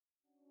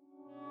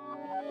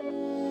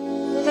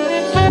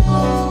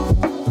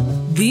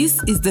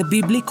This is the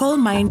Biblical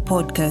Mind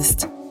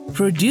Podcast,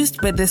 produced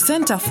by the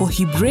Center for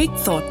Hebraic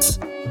Thought.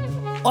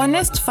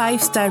 Honest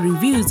 5-star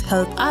reviews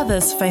help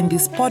others find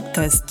this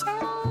podcast.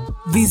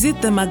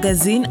 Visit the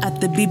magazine at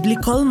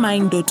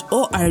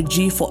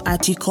thebiblicalmind.org for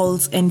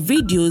articles and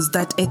videos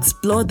that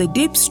explore the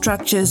deep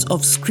structures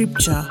of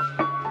Scripture.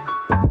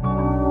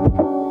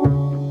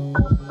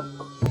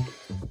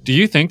 Do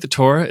you think the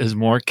Torah is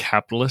more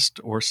capitalist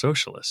or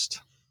socialist?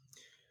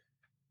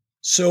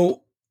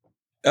 So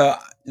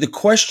the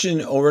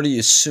question already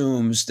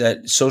assumes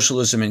that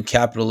socialism and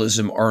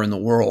capitalism are in the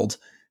world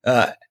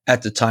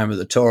at the time of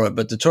the Torah,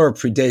 but the Torah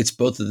predates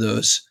both of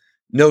those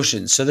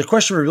notions. So the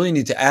question we really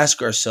need to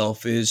ask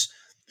ourselves is,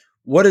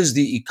 what is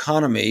the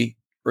economy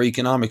or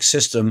economic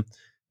system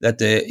that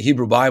the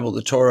Hebrew Bible,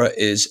 the Torah,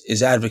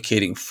 is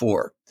advocating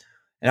for?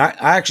 And I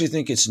actually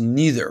think it's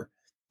neither.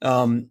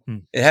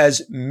 It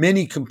has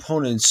many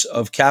components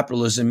of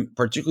capitalism,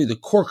 particularly the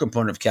core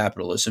component of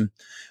capitalism.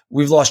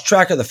 We've lost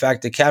track of the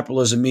fact that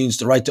capitalism means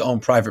the right to own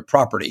private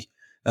property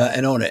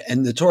and own it.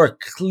 And the Torah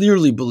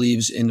clearly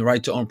believes in the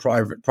right to own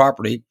private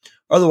property.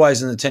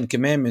 Otherwise, in the Ten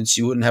Commandments,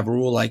 you wouldn't have a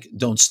rule like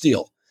don't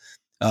steal.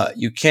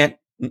 You can't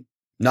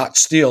not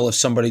steal if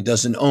somebody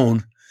doesn't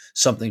own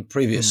something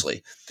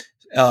previously,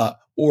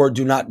 or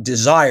do not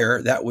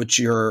desire that which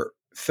your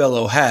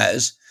fellow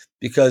has,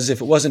 because if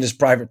it wasn't his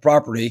private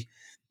property,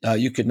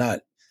 you could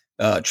not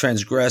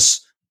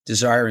transgress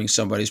desiring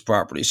somebody's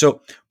property.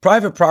 So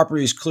private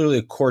property is clearly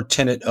a core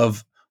tenet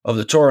of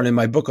the Torah. And in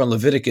my book on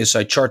Leviticus,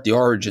 I chart the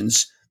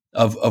origins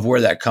of where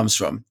that comes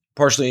from,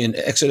 partially in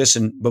Exodus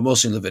but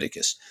mostly in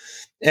Leviticus.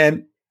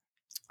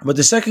 But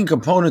the second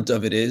component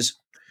of it is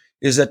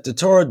that the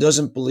Torah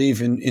doesn't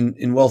believe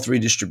in wealth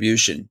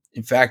redistribution.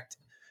 In fact,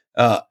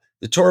 the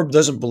Torah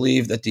doesn't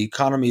believe that the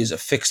economy is a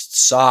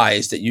fixed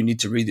size that you need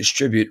to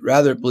redistribute.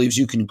 Rather, it believes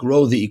you can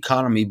grow the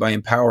economy by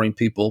empowering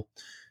people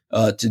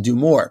to do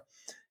more.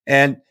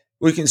 And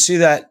we can see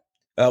that,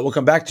 we'll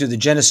come back to the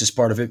Genesis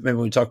part of it, maybe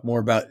when we talk more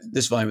about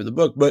this volume of the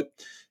book, but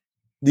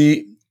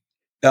the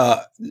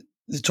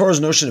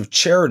Torah's notion of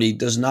charity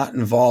does not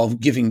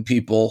involve giving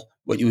people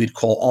what you would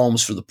call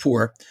alms for the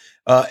poor,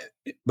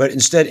 but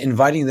instead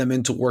inviting them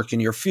into work in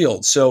your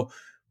field. So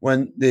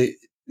when the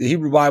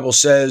Hebrew Bible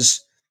says,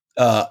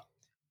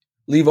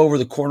 leave over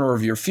the corner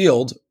of your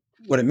field,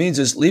 what it means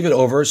is leave it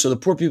over so the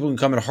poor people can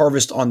come and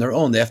harvest on their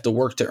own. They have to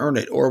work to earn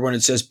it. Or when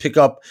it says pick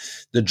up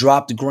the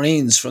dropped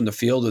grains from the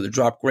field or the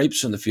dropped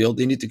grapes from the field,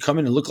 they need to come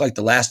in and look like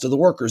the last of the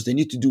workers. They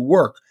need to do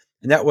work.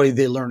 And that way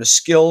they learn a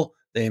skill,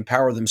 they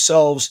empower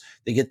themselves,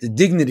 they get the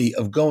dignity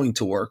of going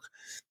to work.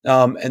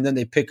 And then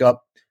they pick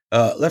up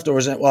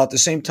leftovers. While at the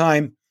same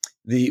time,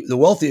 the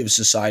wealthy of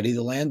society,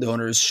 the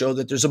landowners, show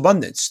that there's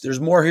abundance. There's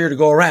more here to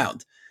go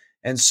around.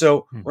 And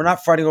so we're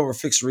not fighting over a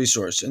fixed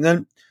resource. And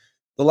then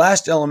the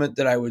last element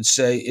that I would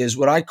say is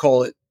what I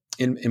call it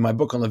in my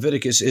book on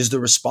Leviticus is the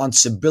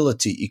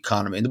responsibility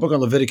economy. And the book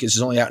on Leviticus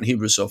is only out in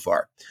Hebrew so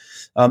far.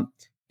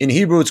 In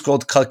Hebrew, it's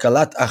called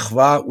Kalkalat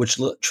Achva, which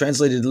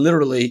translated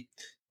literally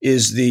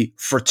is the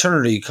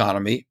fraternity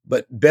economy,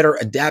 but better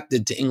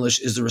adapted to English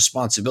is the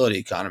responsibility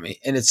economy.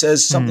 And it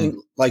says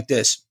something like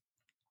this.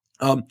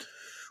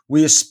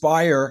 We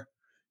aspire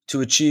to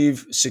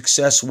achieve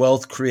success,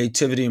 wealth,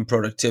 creativity, and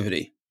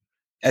productivity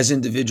as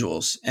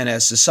individuals and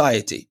as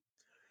society.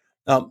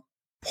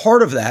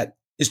 Part of that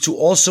is to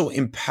also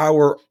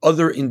empower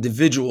other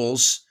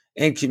individuals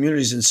and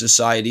communities in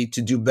society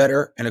to do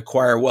better and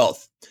acquire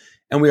wealth.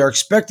 And we are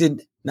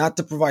expected not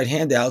to provide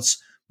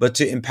handouts, but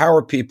to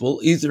empower people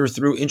either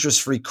through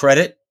interest-free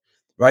credit,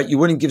 right? You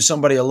wouldn't give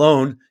somebody a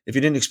loan if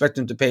you didn't expect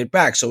them to pay it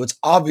back. So it's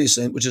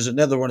obviously, which is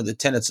another one of the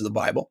tenets of the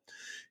Bible.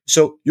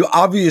 So you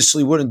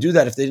obviously wouldn't do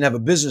that if they didn't have a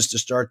business to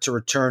start to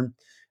return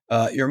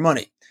your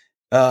money.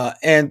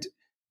 And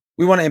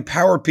we want to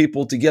empower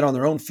people to get on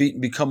their own feet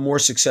and become more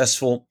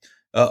successful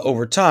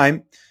over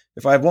time.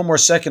 If I have one more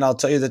second, I'll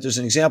tell you that there's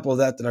an example of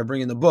that I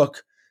bring in the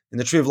book, in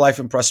the Tree of Life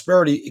and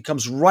Prosperity. It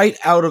comes right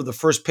out of the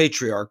first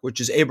patriarch,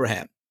 which is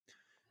Abraham.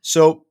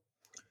 So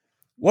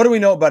what do we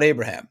know about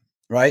Abraham,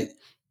 right?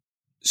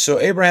 So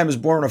Abraham is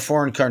born in a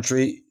foreign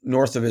country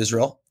north of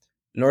Israel,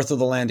 north of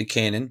the land of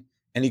Canaan,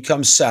 and he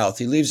comes south.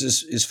 He leaves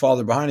his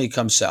father behind, he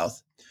comes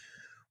south.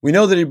 We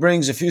know that he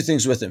brings a few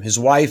things with him. His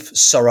wife,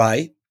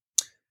 Sarai,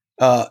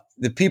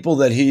 the people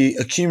that he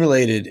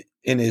accumulated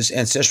in his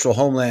ancestral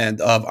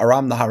homeland of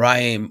Aram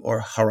Naharaim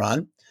or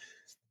Haran,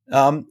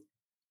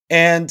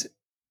 and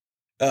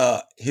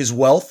his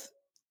wealth.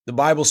 The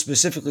Bible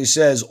specifically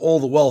says all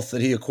the wealth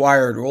that he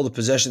acquired or all the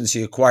possessions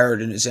he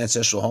acquired in his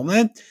ancestral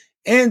homeland,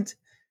 and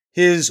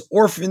his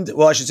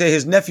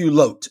his nephew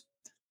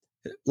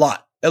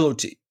Lot,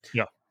 L-O-T.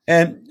 Yeah.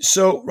 And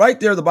so right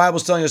there, the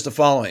Bible's telling us the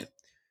following.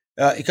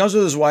 He comes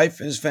with his wife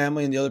and his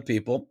family and the other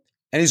people,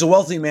 and he's a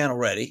wealthy man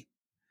already.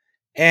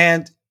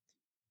 And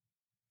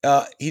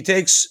he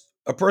takes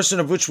a person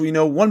of which we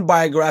know one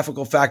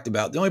biographical fact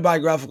about. The only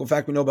biographical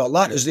fact we know about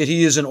Lot is that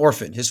he is an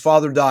orphan. His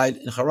father died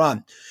in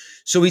Haran.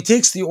 So he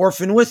takes the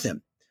orphan with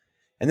him.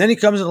 And then he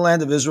comes to the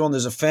land of Israel and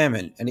there's a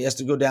famine and he has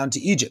to go down to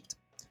Egypt.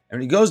 And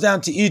when he goes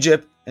down to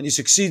Egypt, and he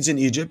succeeds in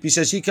Egypt. He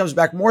says he comes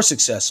back more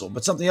successful,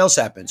 but something else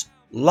happens.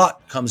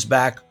 Lot comes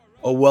back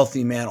a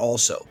wealthy man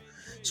also.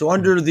 So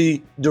under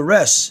the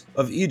duress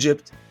of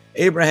Egypt,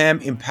 Abraham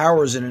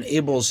empowers and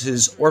enables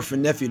his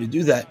orphan nephew to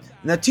do that.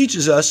 And that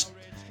teaches us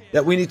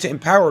that we need to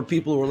empower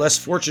people who are less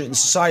fortunate in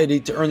society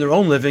to earn their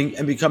own living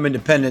and become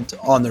independent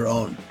on their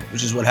own,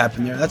 which is what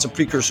happened there. That's a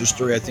precursor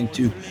story, I think,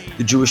 to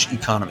the Jewish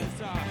economy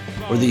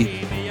or the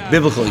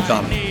biblical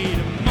economy.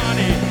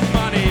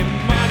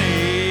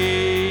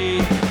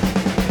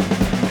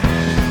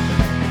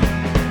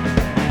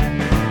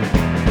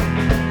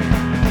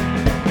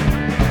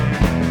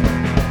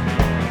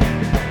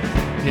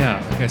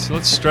 Yeah. Okay. So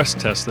let's stress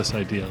test this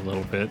idea a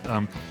little bit,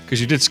 because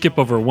you did skip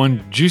over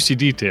one juicy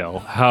detail: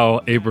 how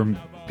Abram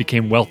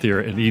became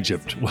wealthier in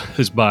Egypt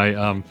was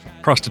by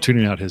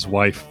prostituting out his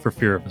wife for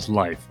fear of his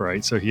life.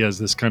 Right. So he has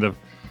this kind of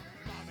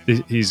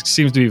he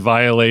seems to be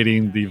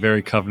violating the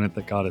very covenant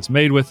that God has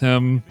made with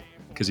him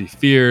because he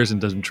fears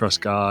and doesn't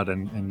trust God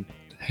and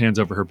hands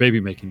over her baby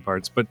making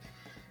parts. But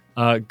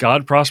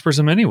God prospers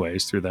him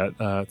anyways through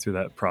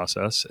that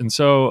process. And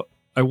so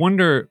I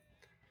wonder.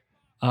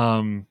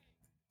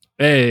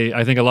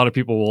 I think a lot of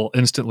people will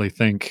instantly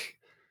think,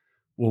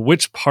 well,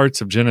 which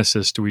parts of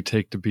Genesis do we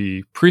take to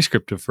be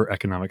prescriptive for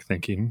economic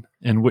thinking,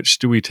 and which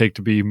do we take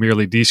to be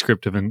merely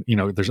descriptive? And,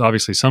 there's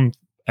obviously some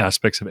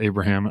aspects of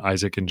Abraham,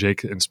 Isaac, and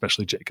Jacob, and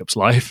especially Jacob's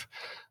life,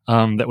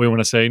 that we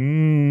want to say,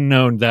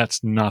 no,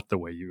 that's not the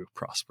way you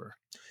prosper.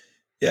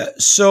 Yeah,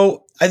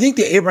 so I think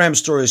the Abraham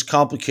story is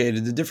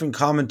complicated. The different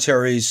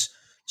commentaries,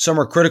 some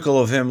are critical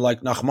of him,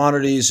 like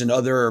Nachmanides, and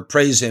other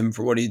praise him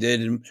for what he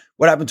did. And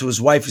what happened to his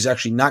wife is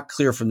actually not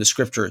clear from the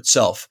scripture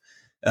itself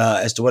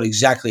as to what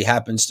exactly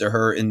happens to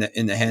her in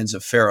the hands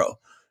of Pharaoh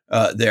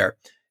there.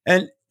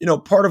 And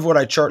part of what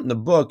I chart in the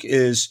book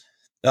is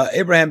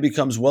Abraham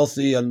becomes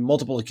wealthy on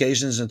multiple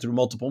occasions and through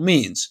multiple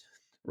means.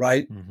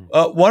 Right.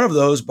 Mm-hmm. One of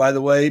those, by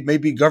the way, may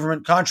be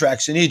government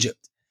contracts in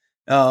Egypt,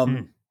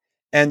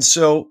 and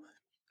so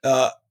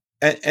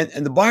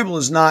and the Bible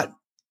is not,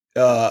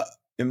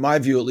 in my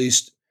view at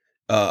least,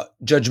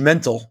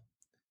 judgmental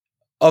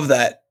of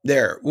that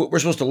there. We're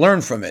supposed to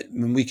learn from it. I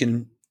mean, we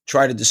can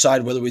try to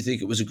decide whether we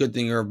think it was a good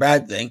thing or a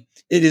bad thing.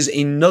 It is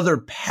another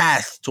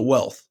path to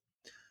wealth,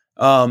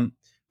 I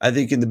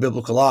think, in the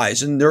biblical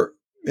eyes. And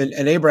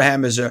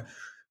Abraham is a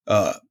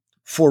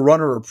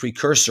forerunner or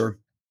precursor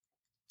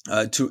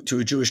to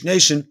a Jewish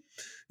nation.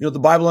 The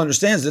Bible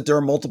understands that there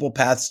are multiple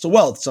paths to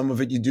wealth. Some of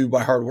it you do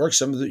by hard work,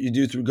 some of it you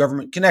do through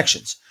government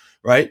connections,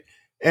 right?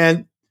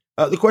 And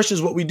the question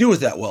is what we do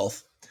with that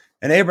wealth.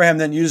 And Abraham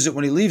then uses it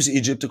when he leaves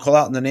Egypt to call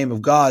out in the name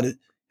of God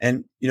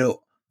and,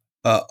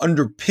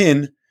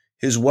 underpin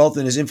his wealth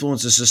and his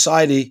influence in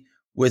society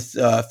with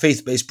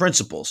faith-based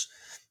principles.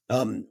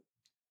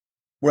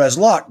 Whereas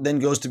Lot then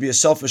goes to be a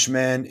selfish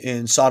man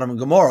in Sodom and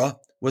Gomorrah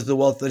with the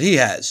wealth that he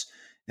has.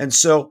 And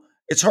so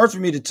it's hard for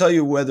me to tell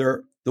you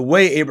whether the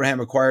way Abraham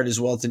acquired his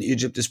wealth in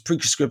Egypt is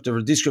prescriptive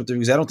or descriptive,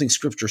 because I don't think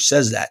Scripture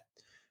says that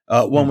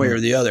one way or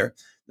the other.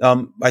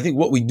 I think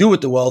what we do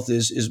with the wealth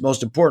is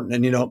most important.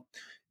 And,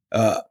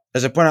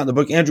 as I point out in the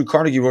book, Andrew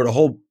Carnegie wrote a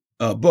whole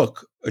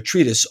book, a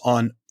treatise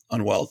on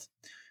wealth.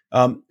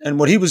 And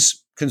what he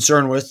was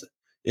concerned with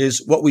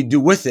is what we do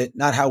with it,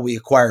 not how we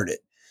acquired it,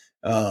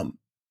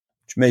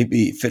 which may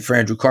be fit for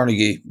Andrew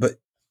Carnegie, but,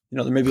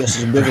 there may be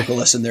also a biblical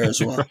lesson there as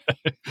well.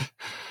 Right.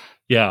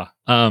 Yeah.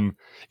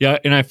 Yeah.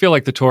 And I feel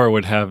like the Torah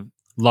would have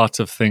lots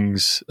of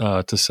things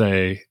to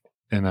say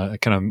in a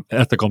kind of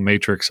ethical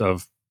matrix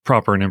of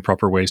proper and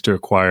improper ways to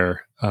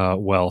acquire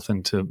wealth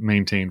and to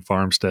maintain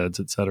farmsteads,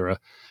 et cetera.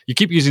 You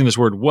keep using this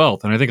word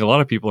wealth, and I think a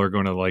lot of people are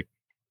going to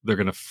they're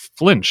going to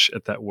flinch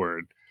at that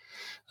word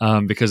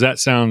because that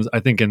sounds, I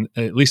think,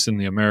 at least in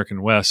the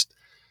American West,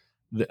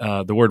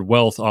 the word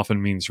wealth often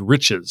means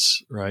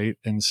riches, right?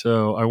 And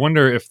so I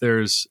wonder if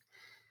there's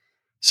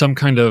some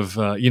kind of,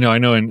 I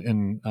know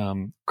in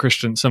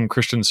some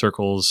Christian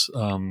circles,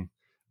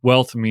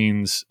 wealth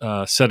means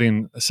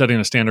setting a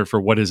standard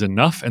for what is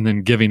enough and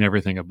then giving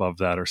everything above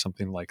that or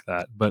something like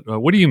that. But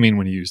what do you mean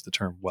when you use the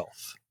term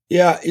wealth?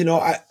 Yeah,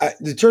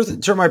 the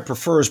term I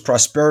prefer is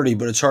prosperity,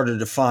 but it's hard to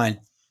define,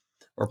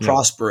 or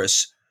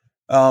prosperous.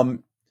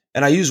 And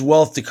I use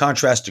wealth to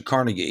contrast to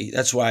Carnegie.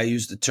 That's why I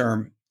use the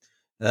term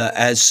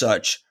as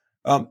such.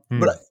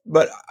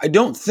 But I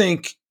don't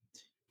think.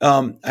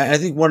 I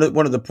think one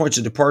of the points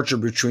of departure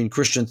between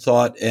Christian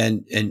thought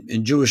and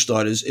Jewish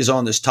thought is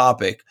on this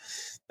topic.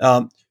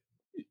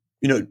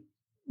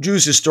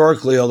 Jews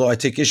historically, although I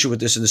take issue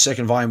with this in the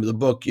second volume of the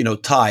book,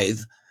 tithe,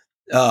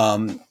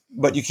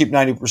 but you keep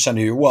 90% of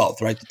your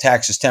wealth, right? The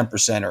tax is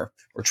 10% or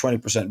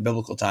 20% in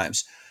biblical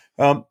times.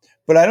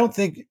 But I don't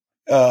think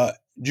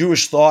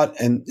Jewish thought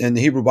and the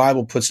Hebrew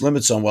Bible puts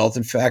limits on wealth.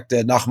 In fact,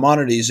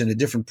 Nachmanides in a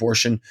different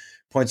portion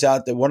points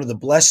out that one of the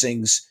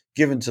blessings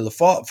given to the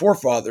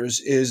forefathers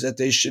is that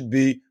they should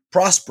be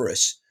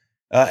prosperous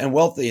and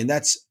wealthy, and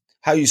that's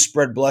how you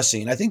spread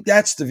blessing. And I think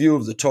that's the view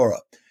of the Torah,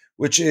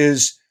 which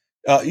is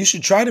you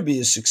should try to be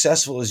as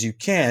successful as you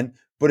can,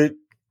 but it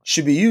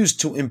should be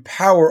used to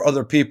empower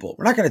other people.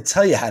 We're not going to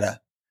tell you how to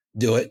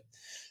do it,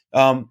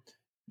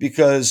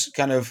 because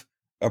kind of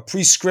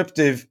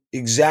prescriptive,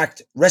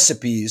 exact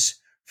recipes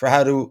for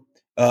how to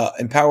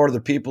empower other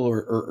people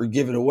or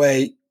give it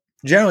away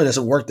generally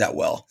doesn't work that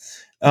well.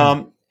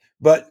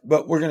 But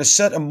we're going to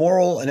set a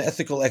moral and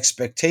ethical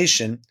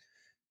expectation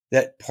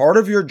that part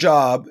of your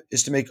job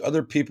is to make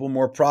other people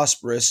more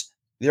prosperous,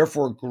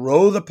 therefore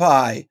grow the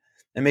pie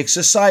and make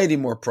society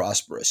more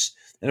prosperous.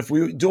 And if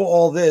we do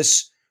all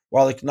this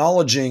while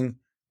acknowledging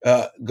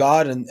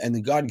God and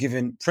the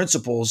God-given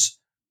principles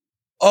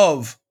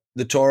of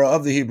the Torah,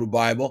 of the Hebrew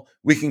Bible,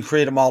 we can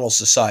create a model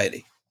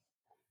society.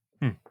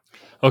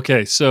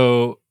 Okay,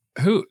 so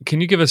who can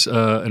you give us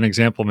an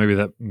example maybe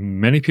that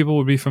many people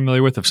would be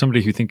familiar with of somebody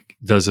who you think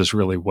does this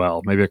really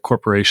well? Maybe a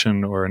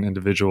corporation or an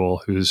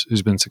individual who's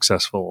been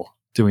successful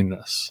doing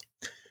this.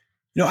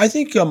 I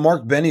think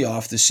Mark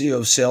Benioff, the CEO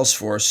of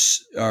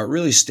Salesforce,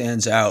 really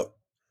stands out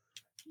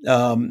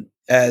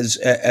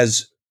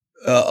as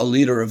a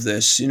leader of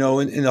this.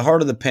 In the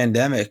heart of the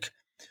pandemic,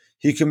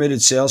 he committed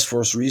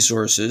Salesforce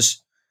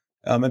resources.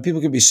 And people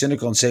can be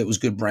cynical and say it was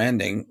good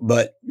branding,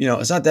 but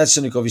it's not that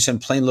cynical if you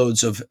send plane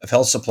loads of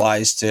health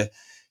supplies to,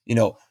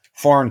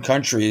 foreign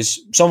countries,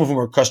 some of whom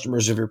are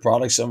customers of your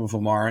product, some of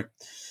whom aren't.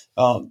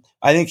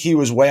 I think he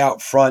was way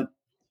out front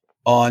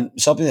on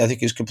something that I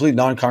think is completely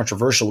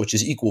non-controversial, which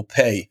is equal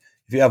pay.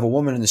 If you have a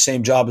woman in the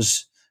same job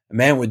as a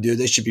man would do,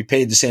 they should be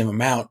paid the same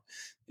amount,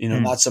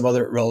 not some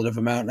other relative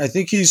amount. And I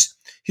think he's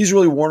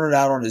really worn it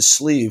out on his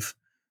sleeve,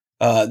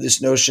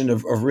 this notion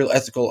of real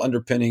ethical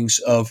underpinnings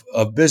of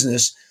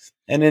business,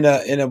 and in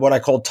a what I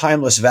call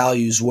timeless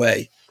values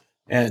way.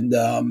 And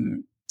I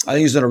think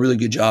he's done a really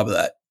good job of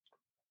that.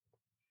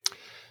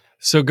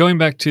 So going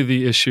back to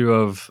the issue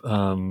of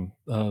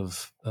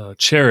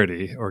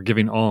charity or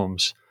giving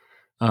alms,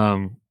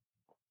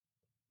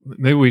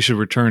 maybe we should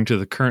return to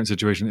the current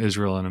situation in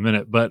Israel in a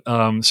minute. But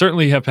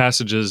certainly you have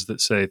passages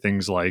that say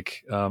things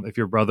like, if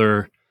your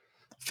brother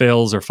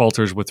fails or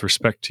falters with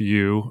respect to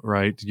you,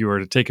 right, you are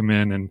to take him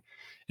in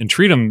and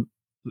treat him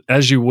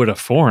as you would a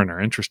foreigner.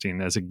 Interesting,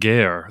 as a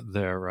ger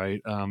there,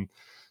 right?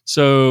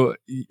 So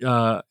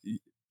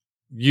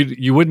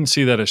you wouldn't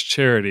see that as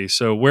charity.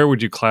 So where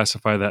would you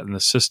classify that in the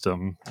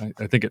system?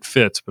 I think it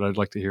fits, but I'd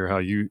like to hear how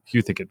you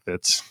think it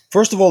fits.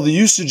 First of all, the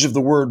usage of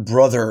the word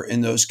brother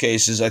in those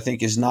cases, I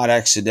think, is not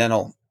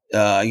accidental.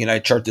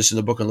 I chart this in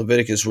the book of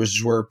Leviticus, which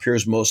is where it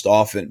appears most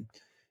often.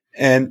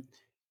 And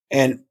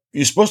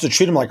you're supposed to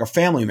treat him like a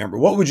family member.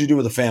 What would you do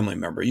with a family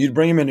member? You'd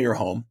bring him into your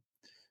home,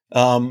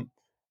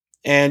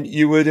 and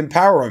you would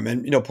empower him.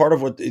 And part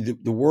of what the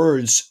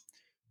words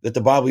that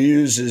the Bible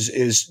uses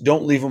is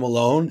don't leave him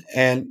alone.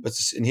 And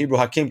in Hebrew,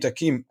 hakim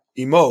takim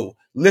imo,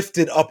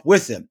 lifted up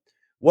with him.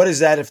 What is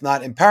that if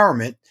not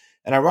empowerment?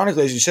 And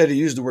ironically, as you said, he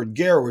used the word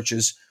ger, which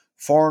is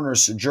foreigner,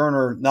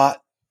 sojourner,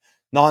 not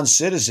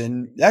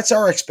non-citizen. That's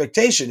our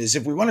expectation, is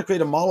if we want to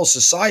create a model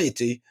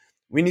society,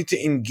 we need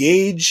to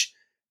engage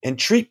and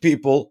treat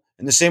people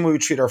in the same way we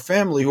treat our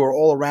family who are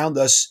all around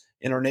us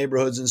in our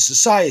neighborhoods and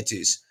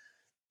societies.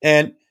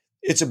 And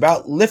it's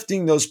about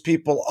lifting those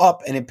people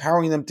up and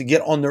empowering them to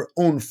get on their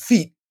own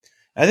feet.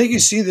 I think you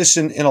see this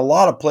in a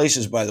lot of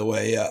places, by the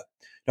way.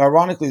 Now,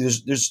 ironically,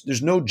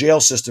 there's no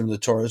jail system in the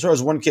Torah. The Torah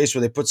is one case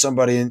where they put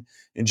somebody in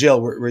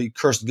jail where he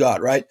cursed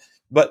God, right?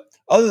 But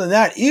other than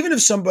that, even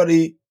if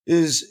somebody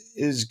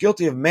is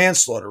guilty of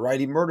manslaughter, right?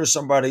 He murders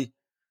somebody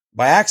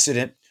by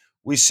accident,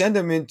 we send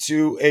him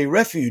into a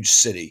refuge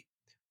city.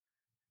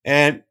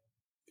 And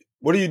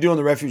what do you do in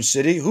the refuge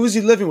city? Who is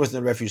he living with in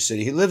the refuge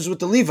city? He lives with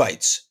the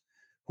Levites,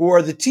 who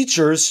are the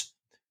teachers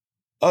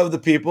of the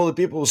people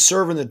who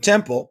serve in the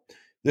temple,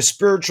 the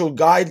spiritual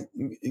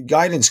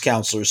guidance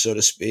counselors, so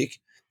to speak.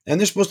 And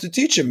they're supposed to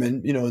teach him.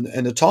 And,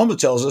 and the Talmud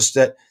tells us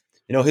that,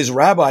 his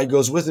rabbi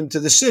goes with him to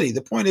the city.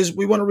 The point is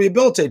we want to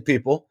rehabilitate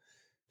people,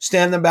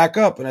 stand them back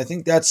up. And I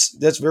think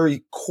that's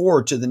very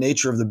core to the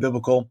nature of the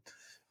biblical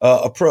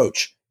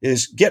approach,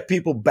 is get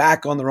people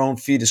back on their own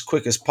feet as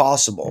quick as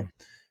possible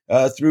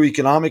through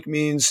economic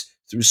means,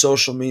 through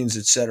social means,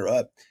 et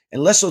cetera,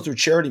 and less so through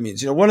charity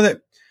means. One of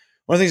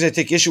the things I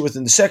take issue with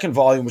in the second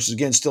volume, which is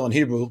again still in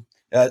Hebrew,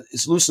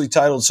 it's loosely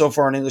titled so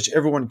far in English,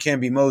 Everyone Can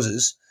Be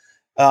Moses,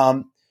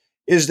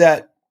 is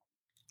that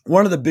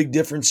one of the big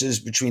differences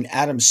between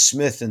Adam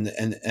Smith and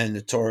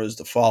the Torah is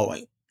the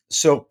following.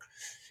 So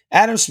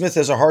Adam Smith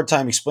has a hard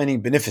time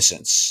explaining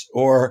beneficence,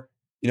 or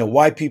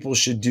why people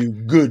should do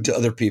good to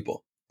other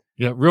people.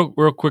 Yeah,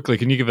 real quickly,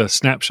 can you give a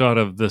snapshot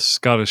of the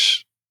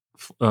Scottish,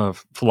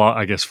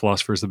 I guess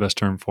philosopher is the best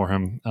term for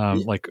him,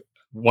 like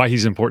why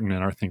he's important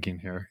in our thinking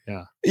here?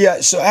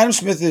 Yeah. So Adam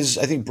Smith is,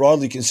 I think,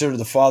 broadly considered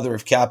the father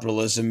of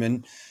capitalism,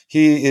 and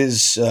he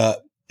is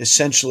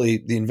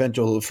essentially the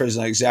inventor, the phrase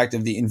not exact,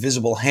 of the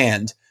invisible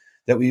hand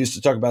that we use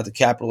to talk about the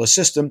capitalist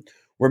system,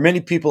 where many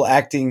people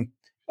acting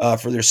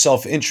for their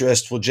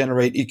self-interest will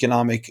generate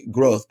economic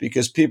growth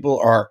because people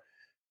are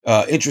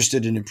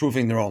interested in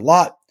improving their own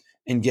lot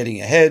and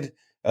getting ahead.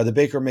 The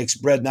baker makes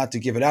bread not to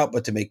give it out,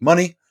 but to make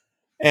money.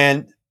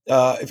 And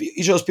if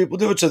each of those people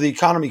do it, so the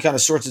economy kind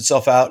of sorts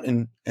itself out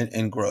and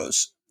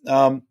grows.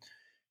 But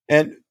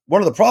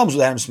one of the problems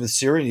with Adam Smith's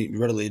theory, and he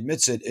readily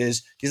admits it,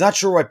 is he's not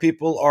sure why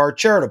people are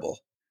charitable.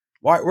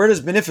 Where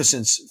does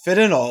beneficence fit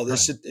in all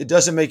this? Right. It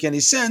doesn't make any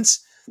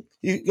sense.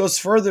 He goes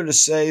further to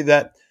say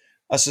that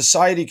a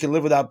society can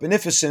live without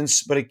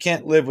beneficence, but it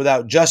can't live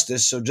without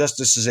justice. So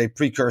justice is a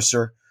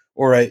precursor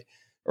or a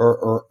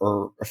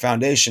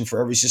foundation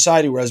for every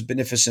society, whereas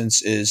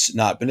beneficence is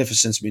not.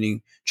 Beneficence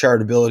meaning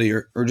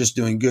charitability or just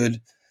doing good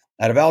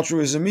out of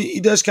altruism. He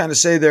does kind of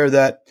say there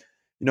that,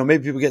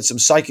 maybe people get some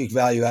psychic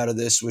value out of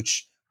this,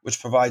 which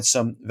provides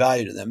some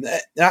value to them.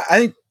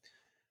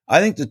 I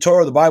think the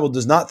Torah, the Bible,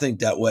 does not think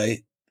that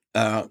way.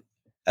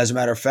 As a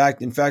matter of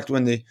fact,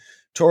 when the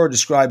Torah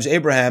describes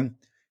Abraham,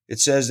 it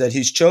says that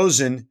he's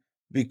chosen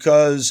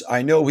because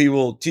I know he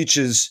will teach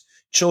his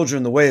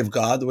children the way of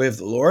God, the way of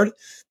the Lord,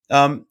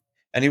 and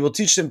he will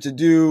teach them to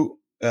do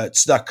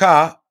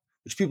tzedakah,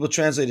 which people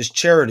translate as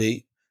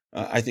charity.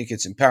 I think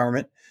it's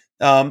empowerment,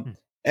 and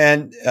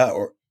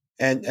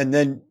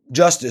then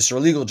justice or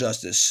legal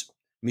justice,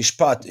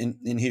 mishpat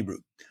in Hebrew,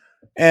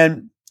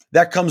 and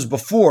that comes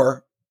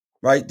before.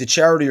 Right, the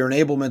charity or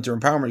enablement or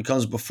empowerment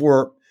comes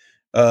before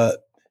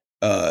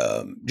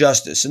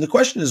justice, and the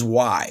question is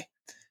why.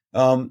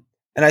 And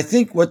I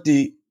think what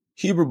the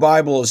Hebrew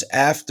Bible is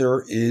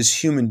after is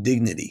human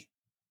dignity.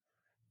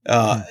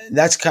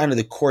 That's kind of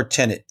the core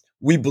tenet.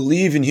 We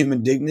believe in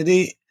human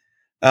dignity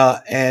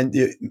and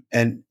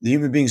the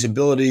human being's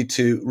ability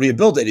to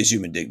rehabilitate his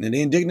human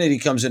dignity. And dignity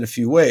comes in a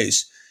few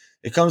ways.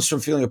 It comes from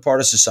feeling a part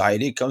of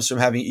society. It comes from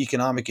having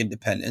economic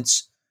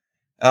independence.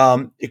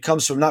 It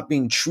comes from not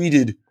being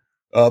treated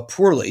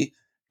poorly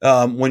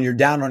when you're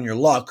down on your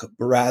luck,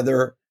 but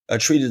rather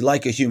treated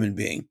like a human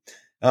being.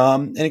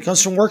 And it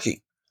comes from working.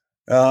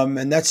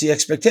 And that's the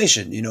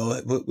expectation.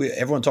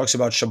 Everyone talks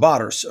about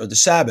Shabbat or the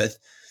Sabbath.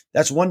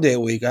 That's one day a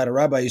week. I had a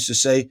rabbi used to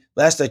say,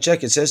 last I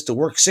checked, it says to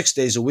work 6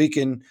 days a week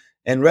and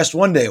rest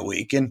one day a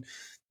week. And,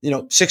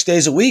 6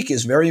 days a week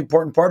is a very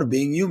important part of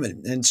being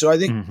human. And so I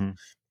think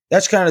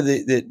that's kind of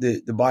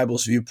the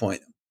Bible's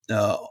viewpoint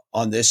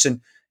on this.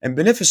 And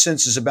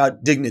beneficence is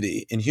about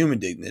dignity and human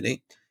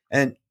dignity.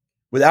 And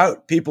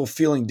without people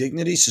feeling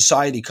dignity,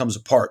 society comes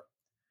apart.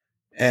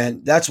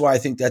 And that's why I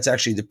think that's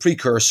actually the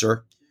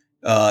precursor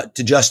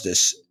to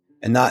justice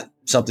and not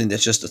something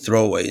that's just a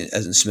throwaway,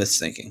 as in Smith's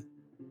thinking.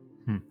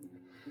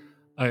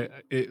 Let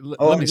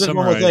me just summarize. one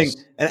more thing.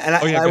 And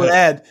I would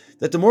add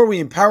that the more we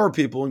empower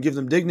people and give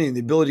them dignity and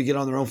the ability to get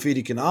on their own feet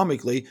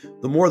economically,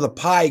 the more the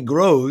pie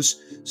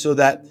grows, so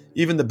that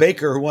even the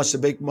baker who wants to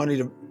bake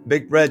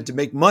bread to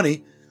make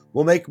money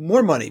will make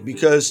more money,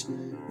 because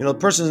the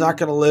person's not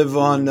going to live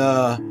on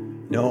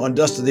on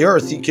dust of the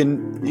earth. He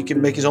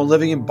can make his own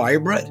living and buy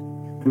bread.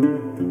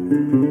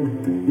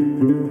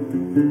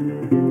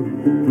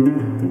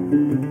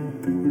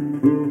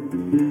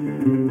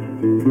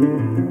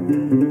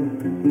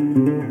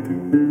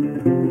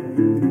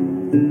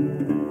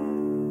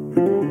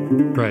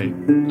 Right.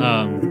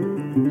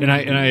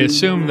 And I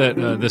assume that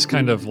this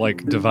kind of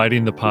like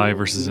dividing the pie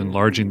versus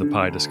enlarging the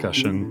pie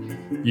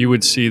discussion, you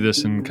would see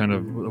this in kind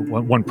of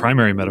one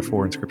primary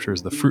metaphor in Scripture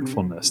is the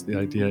fruitfulness. The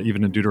idea,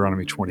 even in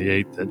Deuteronomy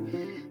 28, that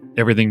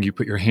everything you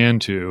put your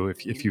hand to,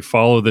 if you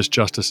follow this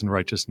justice and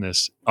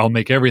righteousness, I'll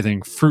make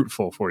everything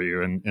fruitful for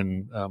you. And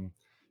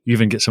you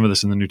even get some of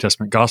this in the New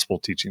Testament gospel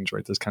teachings,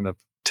 right? This kind of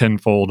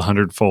tenfold,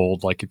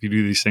 hundredfold, like if you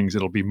do these things,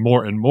 it'll be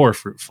more and more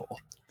fruitful.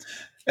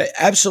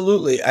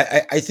 Absolutely.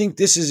 I think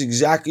this is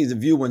exactly the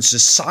view when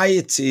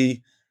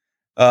society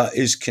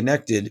is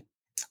connected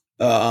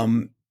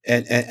and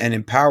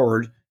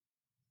empowered,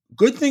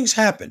 good things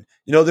happen.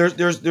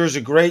 There's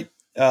a great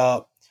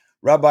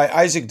Rabbi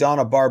Isaac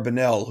Donna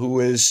Barbanel, who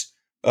is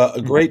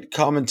a great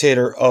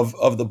commentator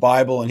of the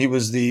Bible, and he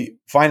was the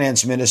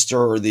finance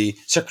minister or the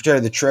secretary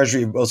of the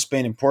treasury of both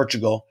Spain and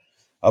Portugal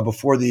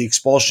before the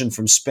expulsion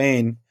from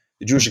Spain,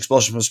 the Jewish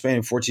expulsion from Spain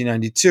in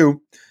 1492.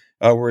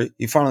 Where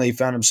he finally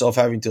found himself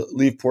having to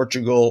leave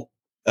Portugal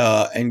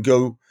and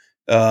go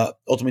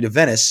ultimately to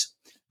Venice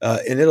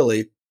in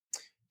Italy.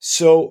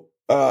 So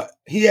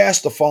he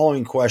asked the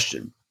following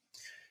question.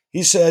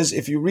 He says,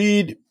 if you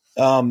read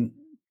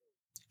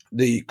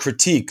the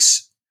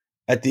critiques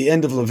at the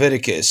end of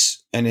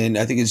Leviticus, and in,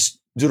 I think it's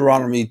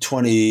Deuteronomy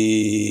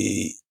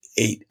 28,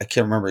 I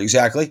can't remember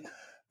exactly,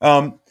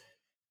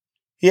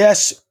 he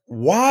asks,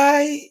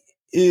 why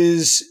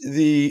is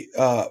the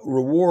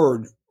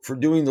reward for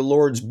doing the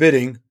Lord's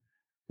bidding,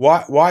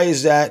 why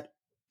is that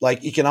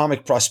like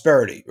economic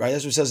prosperity, right?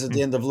 That's what it says at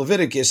the end of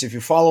Leviticus. If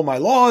you follow my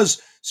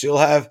laws, so you'll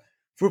have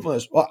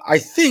fruitfulness. Well, I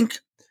think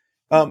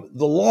the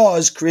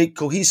laws create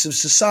cohesive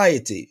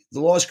society. The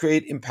laws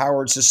create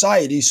empowered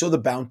society, so the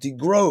bounty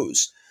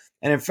grows.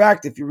 And in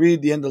fact, if you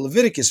read the end of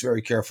Leviticus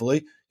very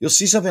carefully, you'll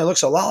see something that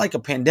looks a lot like a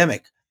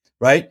pandemic,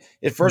 right?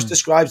 It first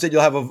describes that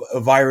you'll have a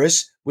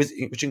virus,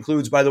 which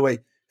includes, by the way,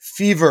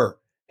 fever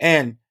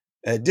and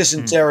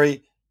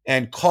dysentery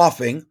and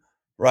coughing,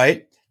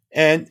 right?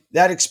 And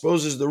that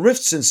exposes the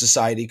rifts in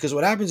society, because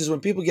what happens is when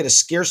people get a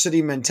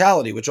scarcity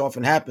mentality, which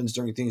often happens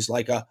during things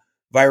like a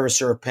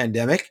virus or a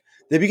pandemic,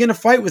 they begin to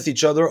fight with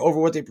each other over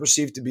what they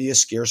perceive to be a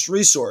scarce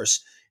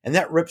resource. And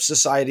that rips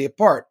society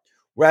apart.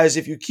 Whereas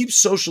if you keep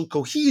social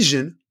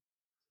cohesion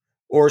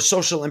or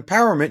social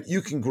empowerment,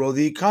 you can grow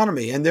the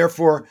economy. And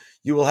therefore,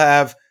 you will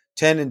have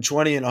 10 and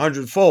 20 and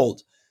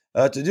 100-fold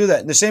to do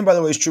that. And the same, by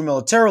the way, is true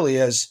militarily,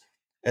 as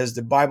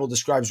the Bible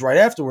describes right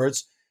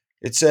afterwards.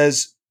 It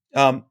says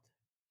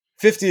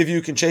 50 of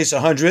you can chase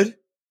 100,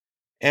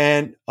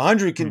 and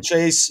 100 can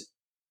chase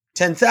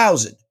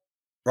 10,000,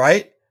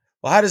 right?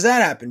 Well, how does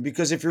that happen?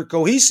 Because if you're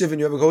cohesive and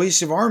you have a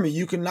cohesive army,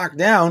 you can knock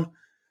down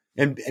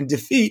and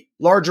defeat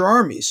larger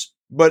armies.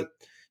 But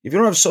if you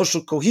don't have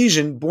social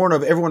cohesion, born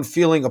of everyone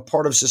feeling a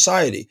part of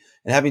society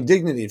and having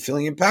dignity and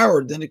feeling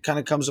empowered, then it kind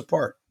of comes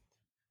apart.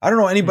 I don't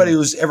know anybody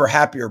who's ever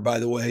happier, by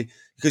the way,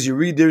 because you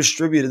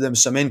redistributed them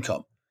some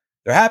income.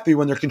 They're happy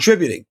when they're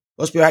contributing.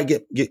 Most people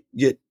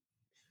get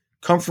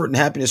comfort and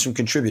happiness from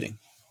contributing.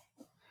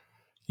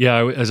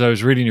 Yeah, as I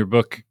was reading your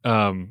book,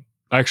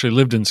 I actually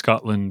lived in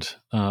Scotland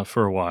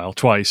for a while,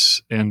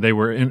 twice, and they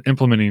were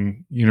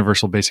implementing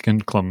universal basic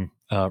income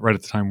right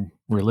at the time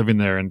we were living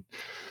there. And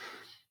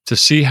to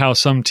see how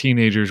some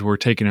teenagers were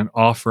taking an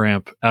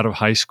off-ramp out of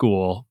high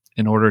school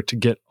in order to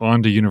get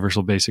onto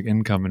universal basic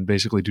income and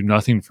basically do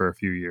nothing for a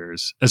few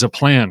years as a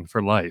plan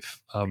for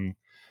life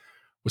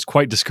was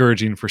quite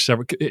discouraging for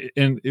several.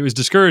 And it was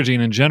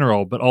discouraging in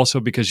general, but also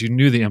because you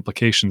knew the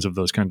implications of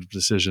those kinds of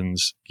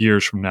decisions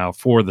years from now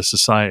for the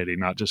society,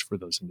 not just for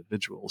those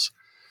individuals.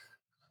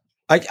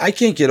 I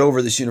can't get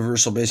over this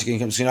universal basic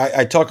income scheme.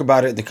 I talk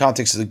about it in the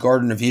context of the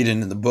Garden of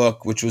Eden in the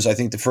book, which was, I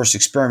think, the first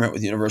experiment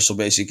with universal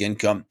basic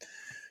income.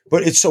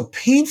 But it's so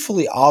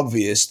painfully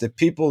obvious that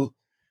people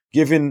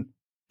given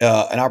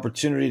an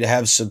opportunity to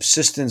have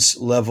subsistence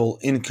level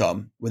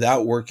income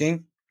without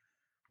working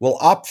will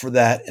opt for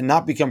that and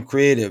not become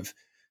creative.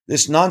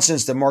 This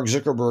nonsense that Mark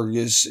Zuckerberg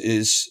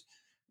is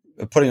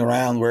putting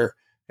around, where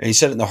he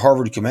said it in the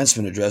Harvard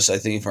commencement address, I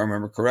think, if I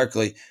remember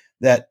correctly,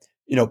 that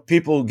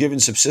people given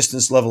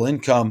subsistence level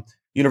income,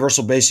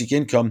 universal basic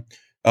income,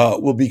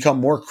 will become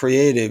more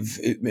creative.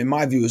 In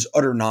my view, is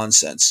utter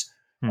nonsense.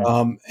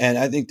 And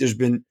I think there's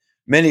been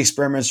many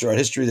experiments throughout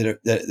history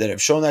that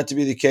have shown that to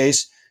be the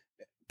case.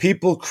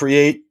 People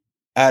create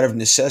out of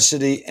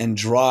necessity and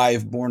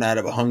drive born out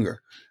of a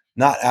hunger,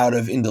 not out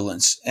of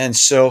indolence. And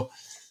so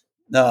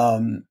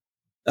I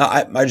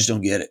just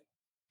don't get it.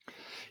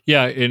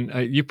 Yeah,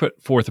 and you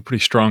put forth a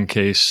pretty strong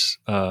case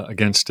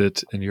against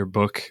it in your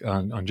book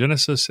on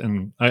Genesis,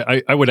 and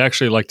I would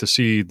actually like to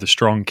see the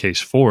strong case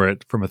for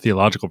it from a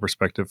theological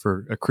perspective,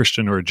 for a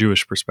Christian or a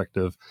Jewish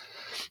perspective.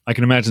 I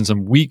can imagine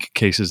some weak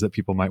cases that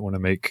people might want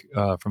to make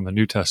from the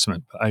New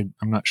Testament, but I'm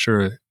not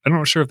sure. I'm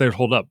not sure if they'd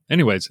hold up.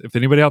 Anyways, if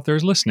anybody out there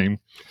is listening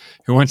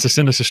who wants to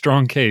send us a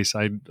strong case,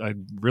 I'd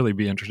really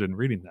be interested in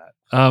reading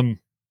that.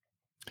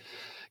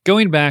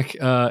 Going back,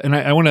 and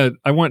I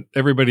want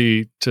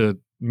everybody to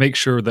make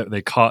sure that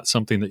they caught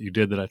something that you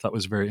did that I thought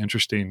was very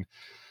interesting.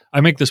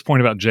 I make this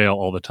point about jail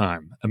all the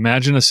time.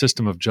 Imagine a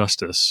system of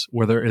justice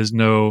where there is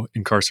no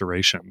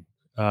incarceration,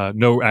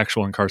 no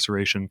actual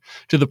incarceration,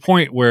 to the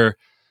point where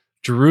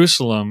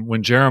Jerusalem,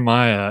 when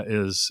Jeremiah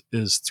is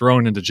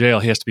thrown into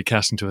jail, he has to be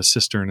cast into a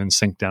cistern and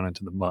sink down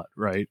into the mud,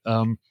 right?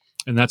 And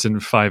that's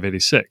in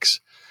 586.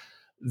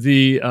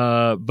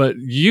 But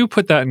you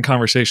put that in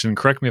conversation,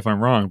 correct me if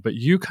I'm wrong, but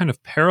you kind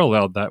of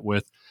paralleled that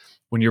with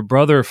when your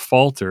brother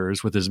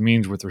falters with his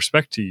means with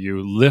respect to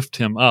you, lift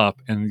him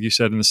up. And you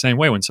said in the same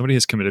way, when somebody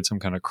has committed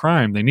some kind of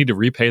crime, they need to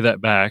repay that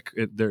back.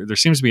 There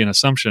seems to be an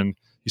assumption,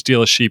 you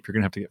steal a sheep, you're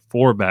going to have to get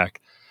 4 back,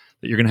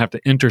 that you're going to have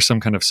to enter some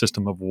kind of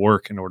system of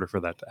work in order for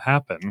that to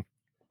happen.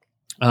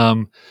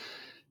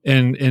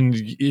 And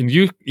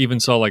you even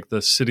saw like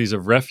the cities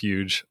of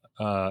refuge,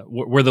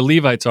 where the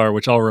Levites are,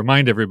 which I'll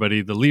remind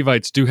everybody, the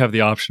Levites do have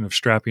the option of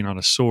strapping on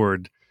a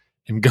sword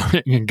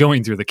and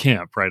going through the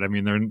camp, right? I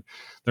mean,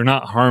 they're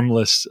not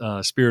harmless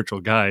spiritual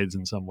guides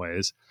in some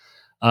ways.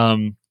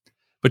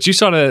 But you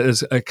saw it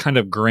as a kind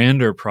of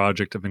grander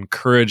project of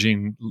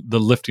encouraging the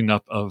lifting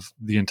up of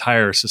the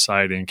entire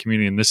society and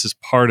community. And this is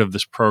part of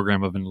this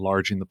program of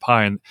enlarging the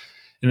pie. And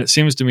it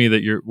seems to me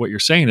that what you're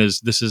saying is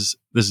this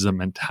is a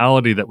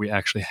mentality that we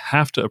actually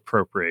have to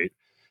appropriate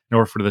in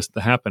order for this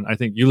to happen. I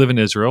think you live in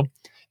Israel,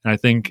 and I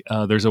think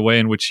there's a way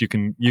in which you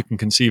can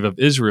conceive of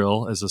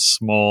Israel as a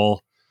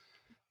small,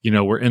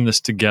 we're in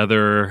this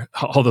together,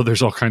 although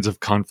there's all kinds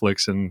of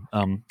conflicts, and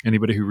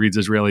anybody who reads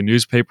Israeli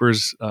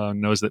newspapers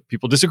knows that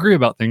people disagree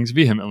about things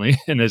vehemently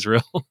in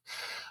Israel.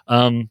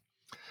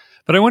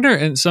 But I wonder,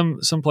 in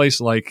some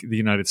place like the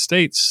United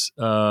States,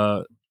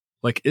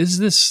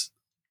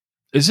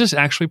 is this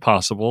actually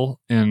possible?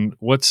 And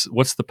what's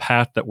the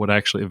path that would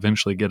actually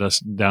eventually get us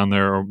down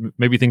there, or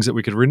maybe things that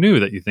we could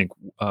renew that you think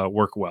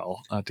work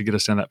well to get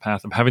us down that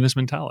path of having this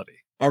mentality?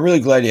 I'm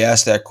really glad you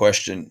asked that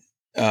question.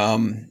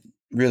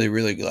 Really,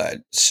 really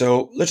glad.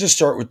 So let's just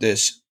start with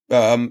this.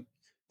 The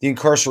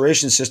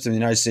incarceration system in the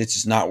United States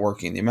is not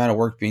working. The amount of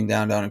work being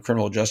done in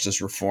criminal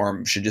justice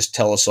reform should just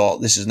tell us all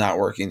this is not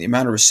working. The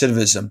amount of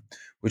recidivism,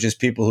 which is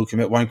people who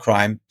commit one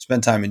crime,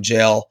 spend time in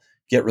jail,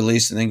 get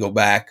released, and then go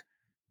back,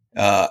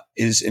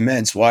 is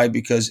immense. Why?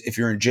 Because if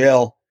you're in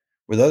jail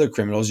with other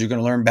criminals, you're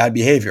going to learn bad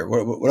behavior.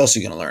 What else are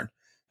you going to learn?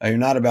 You're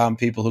not about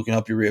people who can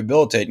help you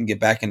rehabilitate and get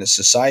back into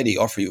society,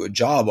 offer you a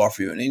job,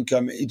 offer you an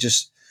income.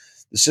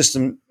 The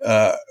system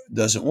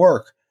doesn't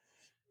work.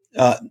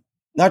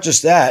 Not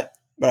just that,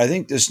 but I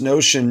think this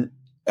notion,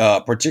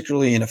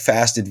 particularly in a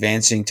fast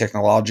advancing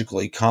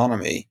technological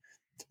economy,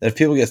 that if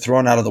people get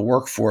thrown out of the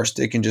workforce,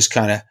 they can just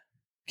kind of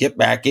get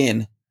back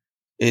in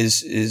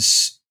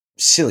is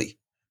silly.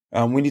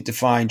 We need to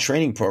find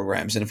training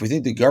programs. And if we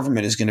think the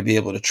government is going to be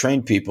able to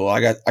train people,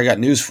 I got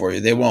news for you.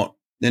 They won't.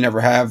 They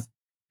never have.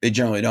 They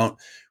generally don't.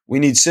 We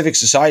need civic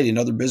society and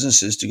other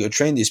businesses to go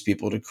train these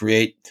people to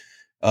create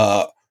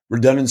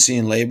redundancy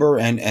in labor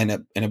and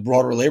a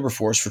broader labor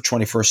force for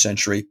 21st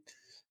century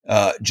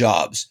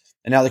jobs.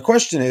 And now the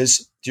question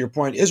is, to your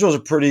point, Israel's a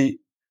pretty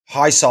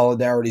high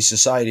solidarity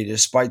society,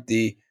 despite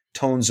the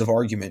tones of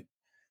argument,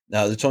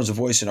 the tones of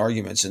voice and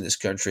arguments in this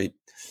country.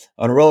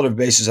 On a relative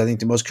basis, I think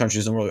the most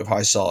countries in the world have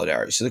high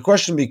solidarity. So the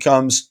question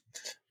becomes,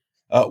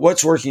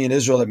 what's working in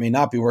Israel that may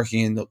not be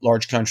working in a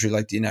large country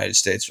like the United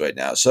States right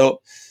now?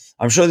 So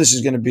I'm sure this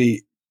is going to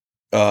be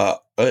a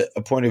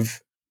point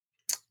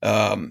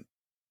of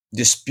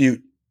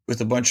dispute with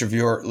a bunch of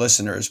your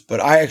listeners, but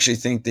I actually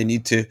think they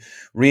need to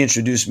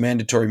reintroduce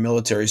mandatory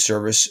military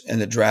service in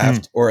the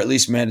draft, or at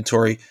least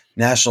mandatory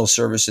national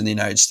service in the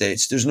United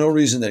States. There's no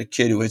reason that a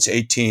kid who hits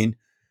 18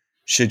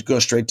 should go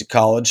straight to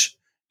college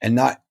and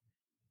not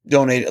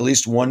donate at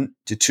least 1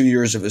 to 2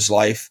 years of his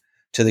life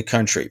to the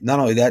country. Not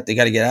only that, they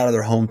got to get out of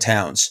their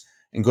hometowns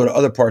and go to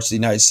other parts of the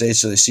United States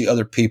so they see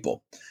other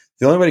people.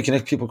 The only way to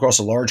connect people across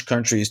a large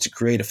country is to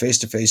create a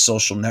face-to-face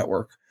social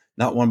network,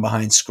 not one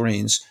behind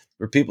screens,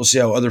 where people see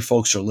how other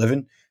folks are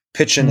living,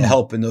 pitch in to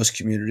help in those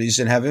communities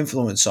and have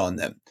influence on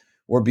them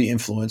or be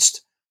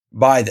influenced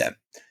by them.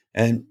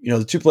 And,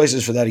 the two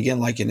places for that, again,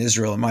 like in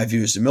Israel, in my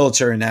view, is the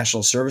military and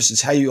national service.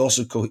 It's how you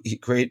also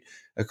create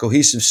a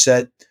cohesive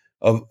set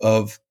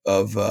of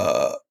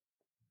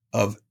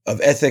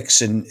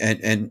ethics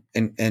and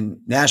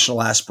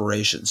national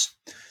aspirations.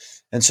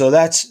 And so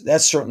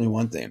that's certainly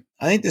one thing.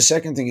 I think the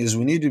second thing is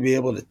we need to be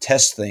able to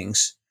test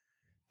things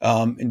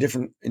in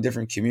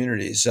different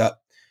communities.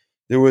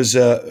 There was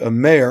a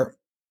mayor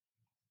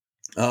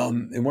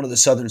in one of the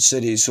southern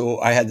cities who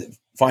I had the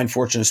fine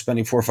fortune of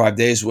spending 4 or 5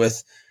 days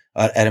with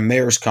at a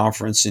mayor's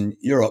conference in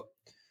Europe,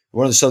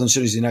 one of the southern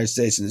cities of the United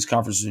States, and this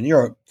conference was in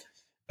Europe,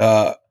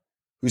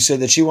 who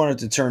said that she wanted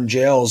to turn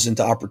jails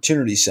into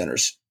opportunity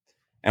centers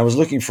and was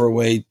looking for a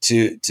way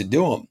to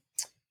do them.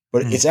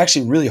 But it's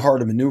actually really hard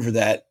to maneuver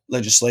that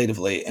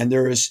legislatively. And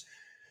there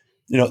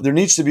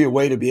needs to be a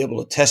way to be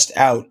able to test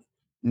out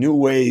new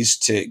ways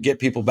to get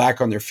people back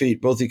on their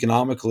feet, both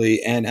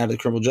economically and out of the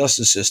criminal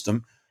justice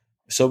system,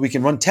 so we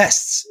can run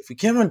tests. If we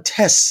can't run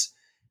tests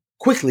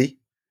quickly,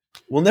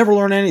 we'll never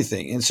learn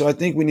anything. And so I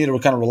think we need to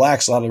kind of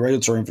relax a lot of the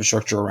regulatory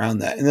infrastructure around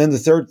that. And then the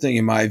third thing,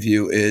 in my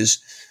view, is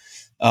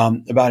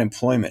about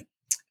employment.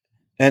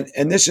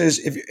 And this is,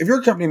 if you're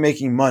a company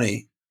making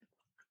money,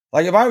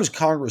 like if I was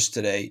Congress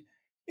today,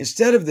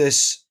 instead of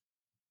this,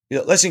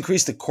 let's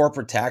increase the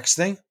corporate tax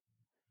thing,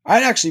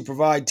 I'd actually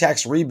provide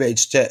tax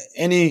rebates to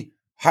any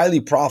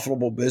highly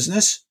profitable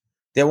business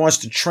that wants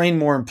to train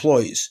more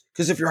employees.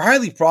 Because if you're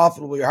highly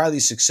profitable, you're highly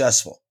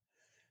successful.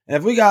 And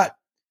if we got,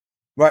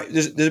 right,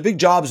 there's a big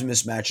jobs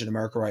mismatch in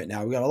America right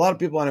now. We got a lot of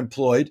people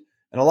unemployed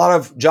and a lot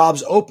of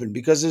jobs open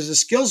because there's a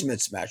skills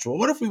mismatch. Well,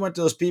 what if we went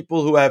to those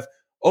people who have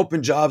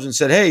open jobs and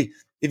said, hey,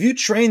 if you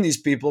train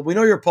these people, we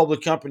know you're a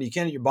public company, you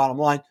can't hit your bottom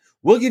line,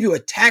 we'll give you a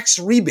tax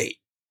rebate.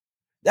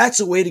 That's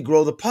a way to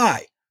grow the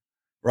pie,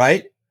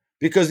 right?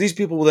 Because these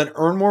people will then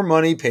earn more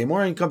money, pay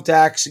more income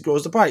tax, it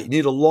grows the pie. You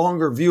need a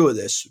longer view of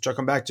this, which I'll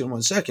come back to in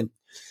 1 second.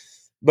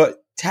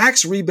 But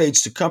tax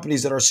rebates to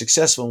companies that are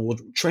successful and will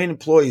train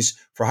employees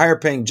for higher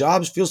paying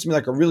jobs feels to me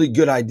like a really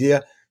good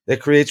idea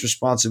that creates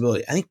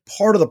responsibility. I think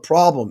part of the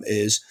problem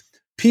is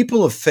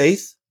people of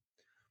faith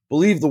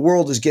believe the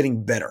world is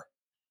getting better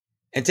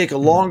and take a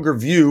longer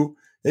view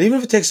that even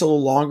if it takes a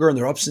little longer and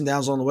there are ups and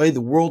downs on the way, the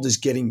world is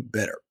getting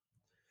better.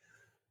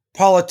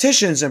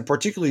 Politicians, and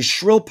particularly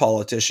shrill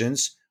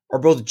politicians, are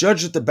both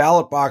judged at the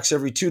ballot box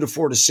every 2 to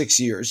 4 to 6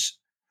 years.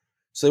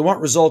 So they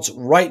want results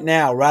right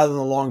now rather than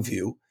the long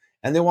view.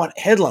 And they want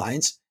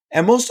headlines.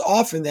 And most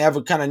often they have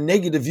a kind of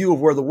negative view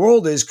of where the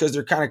world is because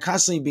they're kind of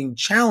constantly being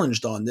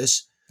challenged on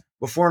this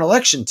before an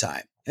election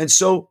time. And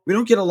so we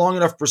don't get a long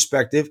enough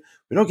perspective.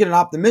 We don't get an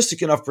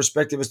optimistic enough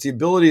perspective as to the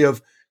ability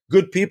of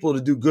good people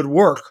to do good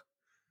work.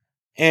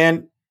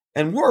 And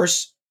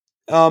worse,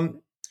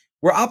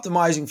 we're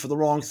optimizing for the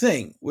wrong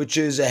thing, which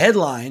is a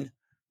headline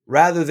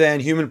rather than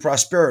human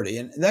prosperity.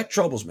 And that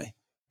troubles me.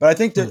 But I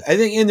think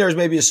in there is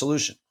maybe a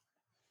solution.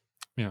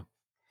 Yeah.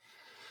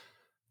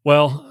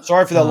 Well,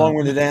 sorry for that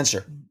long-winded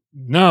answer.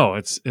 No,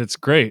 it's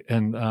great.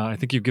 And I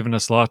think you've given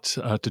us a lot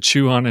to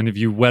chew on. And if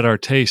you whet our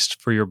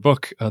taste for your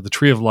book, The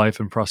Tree of Life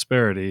and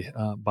Prosperity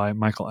by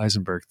Michael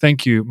Eisenberg.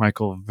 Thank you,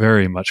 Michael,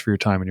 very much for your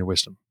time and your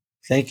wisdom.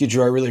 Thank you,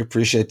 Drew. I really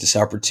appreciate this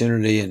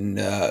opportunity and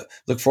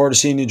look forward to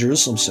seeing you in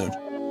Jerusalem soon.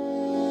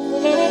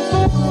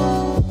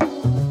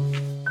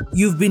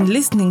 You've been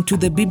listening to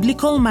the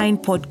Biblical Mind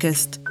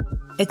Podcast.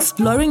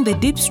 exploring the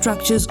deep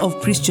structures of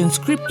Christian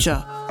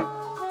scripture.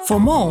 For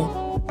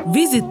more,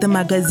 visit the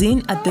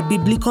magazine at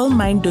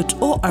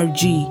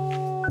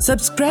thebiblicalmind.org.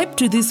 Subscribe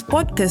to this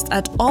podcast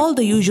at all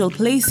the usual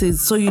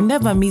places so you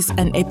never miss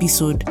an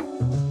episode.